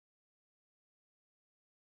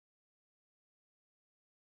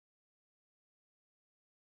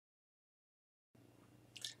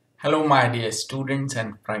Hello, my dear students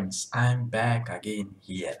and friends. I am back again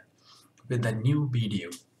here with a new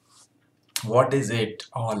video. What is it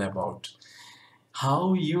all about?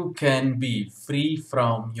 How you can be free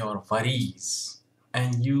from your worries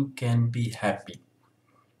and you can be happy.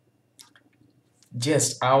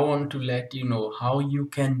 Just I want to let you know how you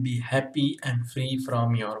can be happy and free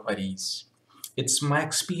from your worries. It's my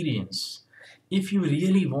experience. If you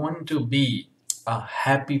really want to be a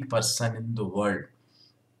happy person in the world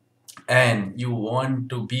and you want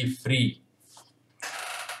to be free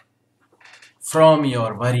from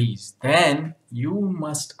your worries, then you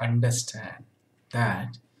must understand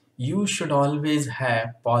that you should always have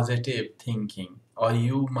positive thinking or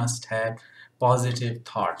you must have positive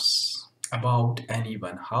thoughts about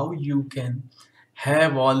anyone. How you can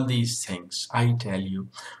have all these things? I tell you,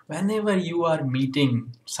 whenever you are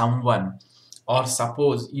meeting someone, or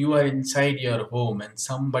suppose you are inside your home and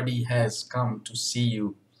somebody has come to see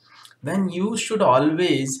you, then you should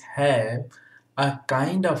always have a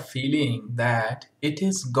kind of feeling that it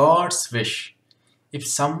is God's wish. If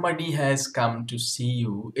somebody has come to see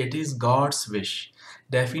you, it is God's wish.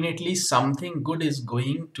 Definitely something good is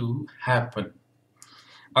going to happen.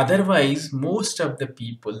 Otherwise, most of the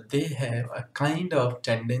people, they have a kind of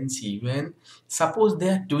tendency when suppose they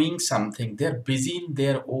are doing something, they're busy in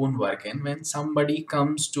their own work, and when somebody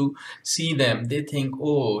comes to see them, they think,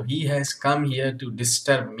 oh, he has come here to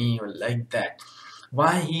disturb me, or like that.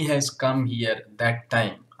 Why he has come here that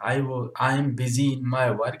time? I am busy in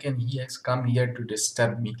my work and he has come here to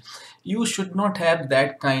disturb me. You should not have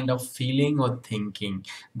that kind of feeling or thinking.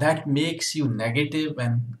 That makes you negative,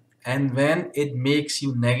 and when it makes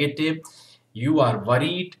you negative, you are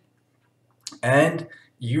worried and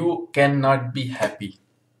you cannot be happy.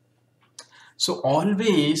 So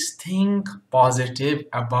always think positive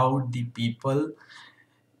about the people,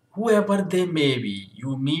 whoever they may be.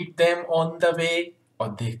 You meet them on the way,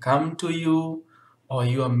 or they come to you, or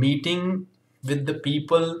you are meeting with the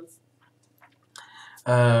people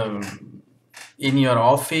um, in your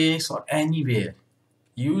office or anywhere.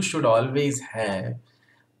 You should always have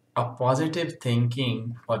a positive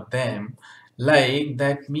thinking for them, like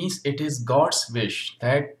that means it is God's wish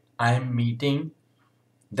that I am meeting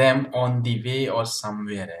them on the way or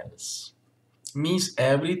somewhere else. Means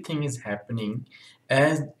everything is happening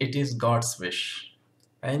as it is God's wish,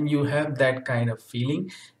 and you have that kind of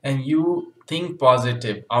feeling and you think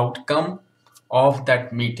positive outcome of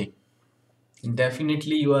that meeting.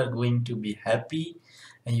 Definitely you are going to be happy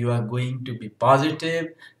and you are going to be positive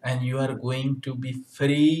and you are going to be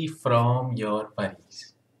free from your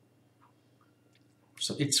worries.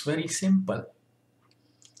 So it's very simple.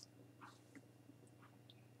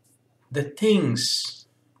 The things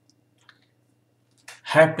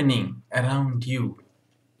happening around you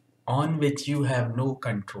on which you have no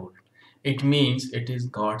control, it means it is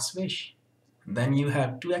God's wish. Then you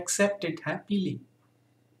have to accept it happily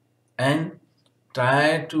and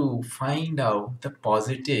try to find out the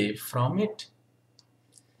positive from it.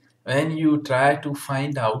 When you try to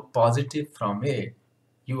find out positive from it,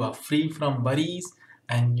 you are free from worries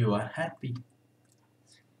and you are happy.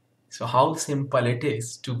 So how simple it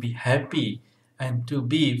is to be happy and to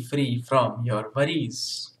be free from your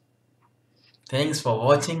worries. Thanks for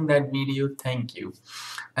watching that video. Thank you.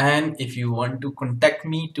 And if you want to contact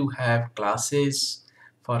me to have classes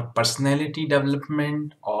for personality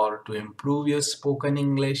development or to improve your spoken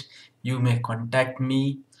English, you may contact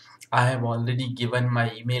me. I have already given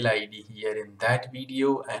my email ID here in that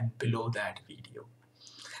video and below that video.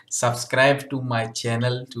 Subscribe to my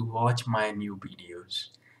channel to watch my new videos.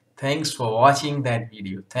 Thanks for watching that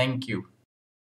video. Thank you.